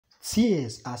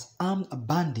Tears as armed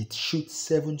bandits shoot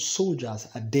 7 soldiers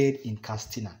are dead in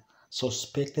Katsina.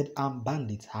 Suspected armed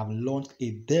bandits have launched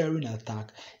a daring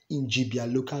attack in Jibia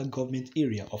local government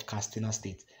area of Katsina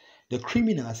State. The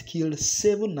criminals killed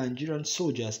 7 Nigerian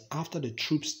soldiers after the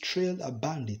troops trailed a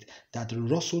bandit that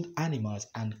rustled animals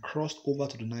and crossed over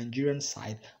to the Nigerian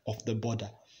side of the border.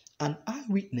 An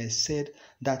eyewitness said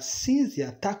that since the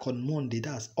attack on Monday,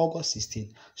 that's August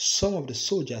 16, some of the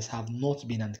soldiers have not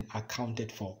been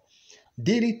accounted for.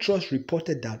 Daily Trust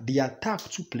reported that the attack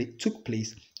took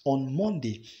place on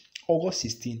Monday, August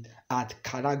 16, at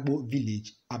Karagbo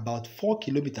village, about 4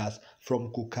 kilometers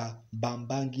from Kuka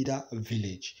Bambangida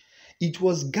village. It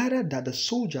was gathered that the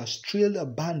soldiers trailed a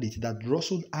bandit that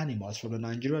rustled animals from the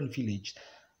Nigerian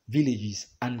villages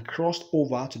and crossed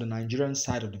over to the Nigerian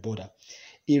side of the border.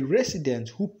 A resident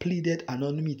who pleaded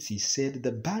anonymity said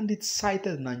the bandits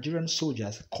sighted Nigerian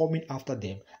soldiers coming after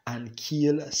them and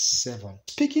killed 7.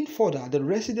 Speaking further, the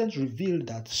resident revealed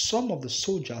that some of the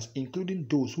soldiers, including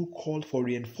those who called for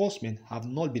reinforcement, have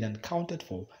not been accounted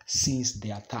for since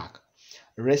the attack.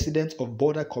 Residents of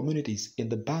border communities in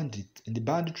the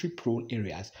banditry-prone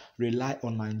areas rely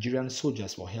on Nigerian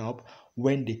soldiers for help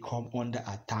when they come under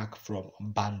attack from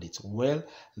bandits. Well,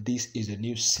 this is the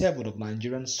news. 7 of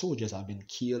Nigerian soldiers have been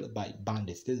killed by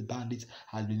bandits. These bandits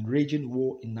have been raging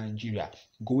war in Nigeria,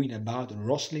 going about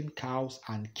rustling cows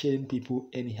and killing people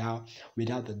anyhow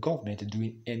without the government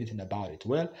doing anything about it.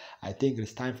 Well, I think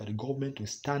it's time for the government to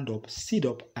stand up, sit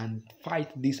up, and fight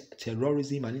this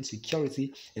terrorism and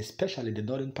insecurity, especially the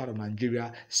northern part of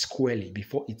Nigeria, squarely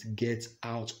before it gets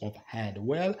out of hand.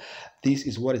 Well, this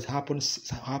is what is happening.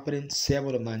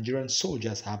 7 of Nigerian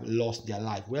soldiers have lost their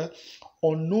life. Well,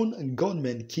 unknown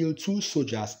gunmen killed 2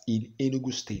 soldiers in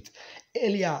Enugu State.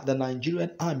 Earlier, the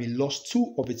Nigerian army lost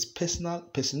 2 of its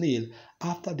personnel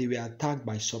after they were attacked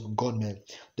by some gunmen.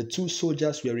 The 2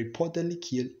 soldiers were reportedly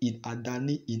killed in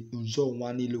Adani in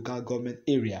Uzowani local government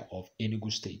area of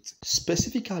Enugu State.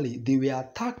 Specifically, they were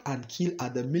attacked and killed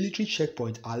at the military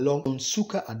checkpoint along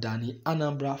Nsukka Adani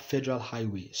Anambra Federal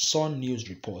Highway, Sun News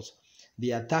reports.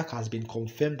 The attack has been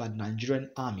confirmed by the Nigerian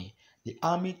army. The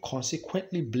army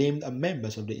consequently blamed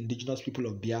members of the indigenous people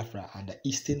of Biafra and the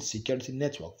Eastern Security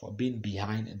Network for being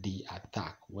behind the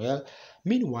attack. Well,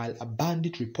 meanwhile, a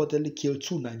bandit reportedly killed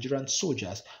 2 Nigerian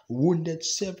soldiers, wounded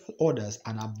several others,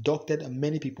 and abducted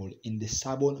many people in the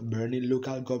Sabon Birni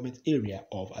local government area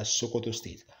of Sokoto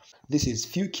State. This is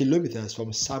few kilometers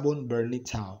from Sabon Birni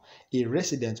town. A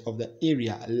resident of the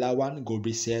area, Lawan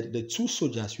Gobi, said the 2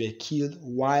 soldiers were killed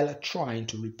while trying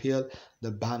to repel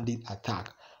the bandit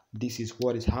attack. This is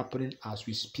what is happening as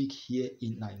we speak here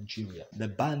in Nigeria. The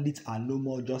bandits are no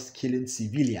more just killing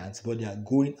civilians, but they are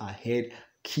going ahead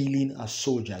killing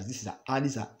soldiers. These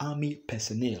are army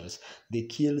personnel. They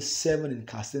killed 7 in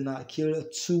Katsina, killed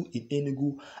 2 in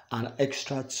Enugu, and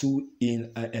extra 2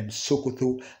 in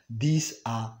Sokoto. These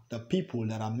are the people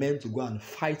that are meant to go and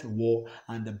fight war,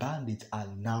 and the bandits are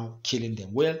now killing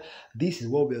them. Well, this is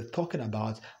what we're talking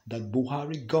about, that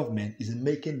Buhari government is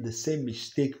making the same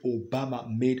mistake Obama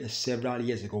made several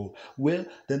years ago. Well,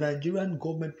 the Nigerian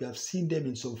government, we have seen them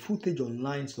in some footage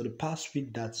online for the past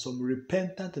week that some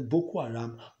repentant Boko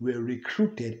Haram were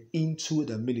recruited into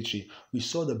the military. We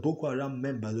saw the Boko Haram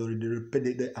members, or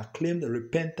the acclaimed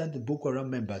repentant Boko Haram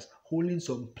members, holding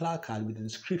some placard with the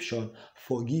inscription,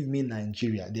 "Forgive me,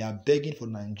 Nigeria." They are begging for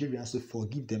Nigerians to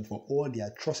forgive them for all the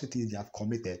atrocities they have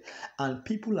committed. And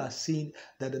people are saying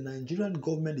that the Nigerian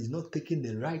government is not taking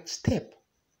the right step.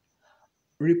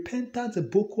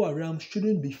 Repentant Boko Haram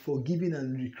shouldn't be forgiven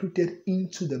and recruited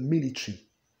into the military.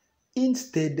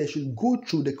 Instead, they should go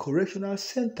through the correctional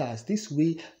centers. This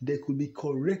way, they could be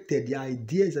corrected. Their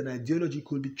ideas and ideology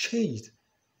could be changed.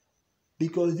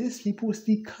 Because these people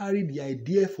still carry the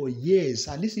idea for years.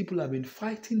 And these people have been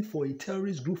fighting for a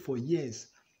terrorist group for years.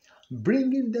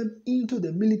 Bringing them into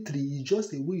the military is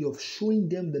just a way of showing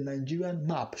them the Nigerian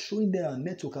map, showing them a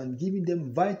network, and giving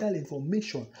them vital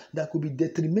information that could be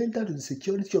detrimental to the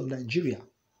security of Nigeria.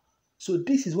 So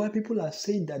this is why people are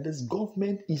saying that this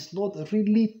government is not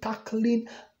really tackling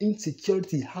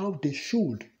insecurity how they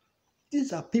should.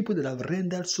 These are people that have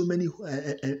rendered so many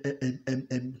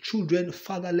children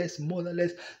fatherless,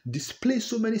 motherless, displaced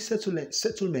so many settlements.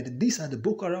 These are the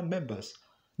Boko Haram members.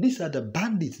 These are the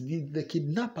bandits, the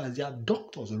kidnappers, the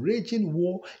abductors, raging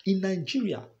war in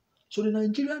Nigeria. So the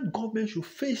Nigerian government should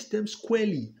face them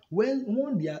squarely. Well,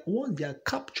 once they are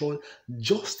captured,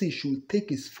 justice should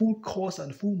take its full course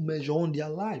and full measure on their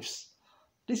lives.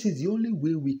 This is the only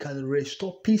way we can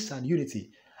restore peace and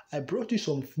unity. I brought you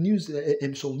some news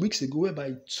some weeks ago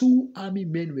whereby 2 army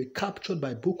men were captured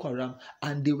by Boko Haram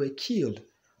and they were killed.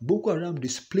 Boko Haram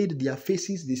displayed their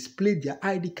faces, displayed their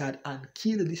ID card, and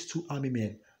killed these two army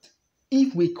men.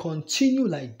 If we continue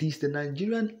like this, the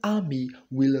Nigerian army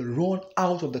will run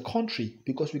out of the country,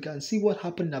 because we can see what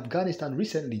happened in Afghanistan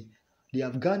recently. The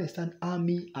Afghanistan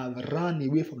army have run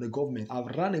away from the government, have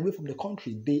run away from the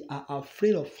country. They are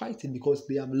afraid of fighting because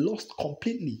they have lost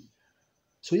completely.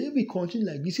 So if we continue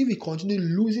like this, if we continue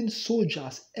losing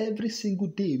soldiers every single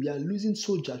day, we are losing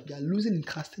soldiers, we are losing in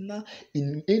Katsina,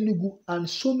 in Enugu, and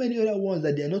so many other ones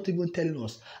that they are not even telling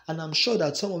us. And I'm sure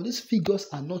that some of these figures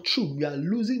are not true. We are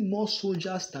losing more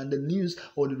soldiers than the news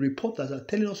or the reporters are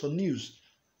telling us on news.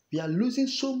 We are losing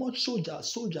so much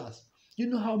soldiers. You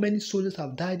know how many soldiers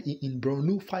have died in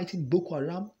Borno fighting Boko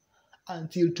Haram?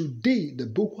 Until today, the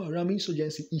Boko Haram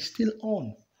insurgency is still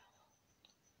on.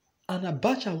 And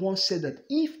Abacha once said that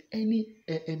if any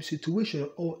situation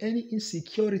or any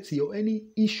insecurity or any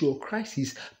issue or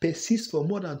crisis persists for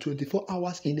more than 24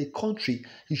 hours in a country,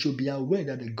 you should be aware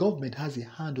that the government has a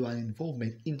hand or an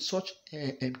involvement in such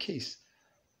case.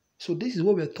 So this is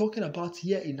what we're talking about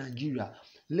here in Nigeria.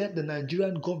 Let the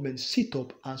Nigerian government sit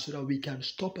up and so that we can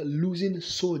stop losing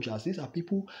soldiers. These are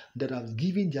people that have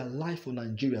given their life for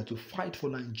Nigeria, to fight for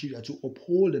Nigeria, to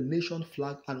uphold the nation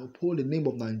flag and uphold the name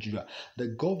of Nigeria. The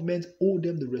government owes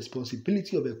them the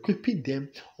responsibility of equipping them,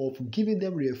 of giving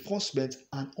them reinforcements,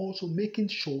 and also making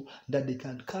sure that they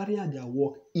can carry out their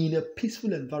work in a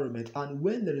peaceful environment. And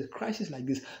when there is a crisis like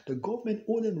this, the government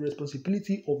owes them the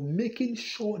responsibility of making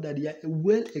sure that they are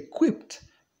well equipped.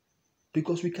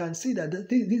 Because we can see that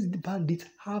these bandits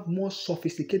have more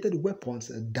sophisticated weapons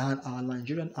than our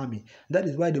Nigerian army. That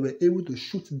is why they were able to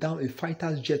shoot down a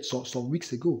fighter's jet some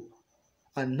weeks ago.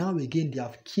 And now again, they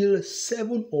have killed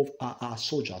 7 of our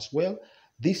soldiers. Well,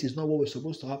 this is not what we're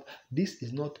supposed to have. This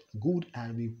is not good,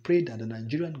 and we pray that the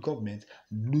Nigerian government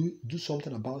do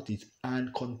something about it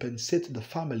and compensate the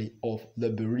family of the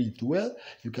bereaved. Well,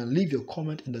 you can leave your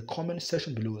comment in the comment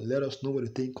section below. Let us know what you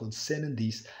think concerning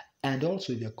this. And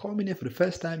also, if you're coming in for the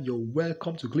first time, you're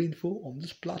welcome to Gleanful. On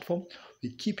this platform, we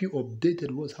keep you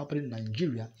updated what's happening in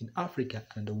Nigeria, in Africa,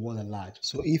 and the world at large.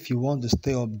 So if you want to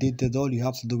stay updated, all you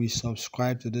have to do is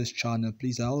subscribe to this channel,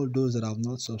 please. And all those that have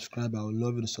not subscribed, I would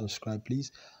love you to subscribe,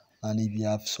 please. And if you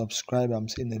have subscribed, I'm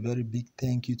saying a very big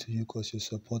thank you to you because you're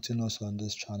supporting us on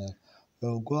this channel.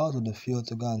 We'll go out on the field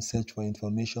to go and search for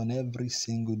information every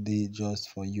single day just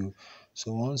for you.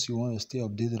 So once you want to stay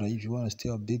updated, or if you want to stay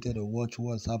updated or watch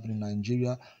what's happening in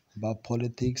Nigeria, about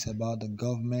politics, about the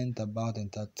government, about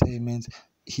entertainment,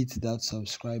 hit that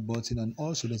subscribe button. And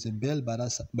also there's a bell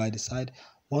by the side.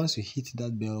 Once you hit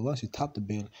that bell, once you tap the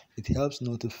bell, it helps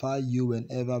notify you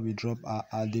whenever we drop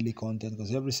our daily content,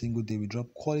 because every single day we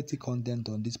drop quality content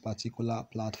on this particular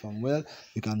platform. Well,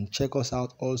 you can check us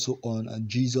out also on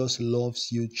Jesus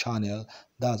Loves You channel.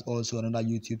 That's also another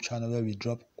YouTube channel where we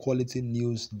drop quality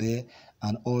news there,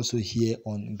 and also here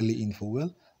on Gleanful.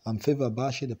 Well, I'm Favor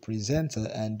Bashi, the presenter,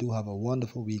 and do have a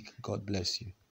wonderful week. God bless you.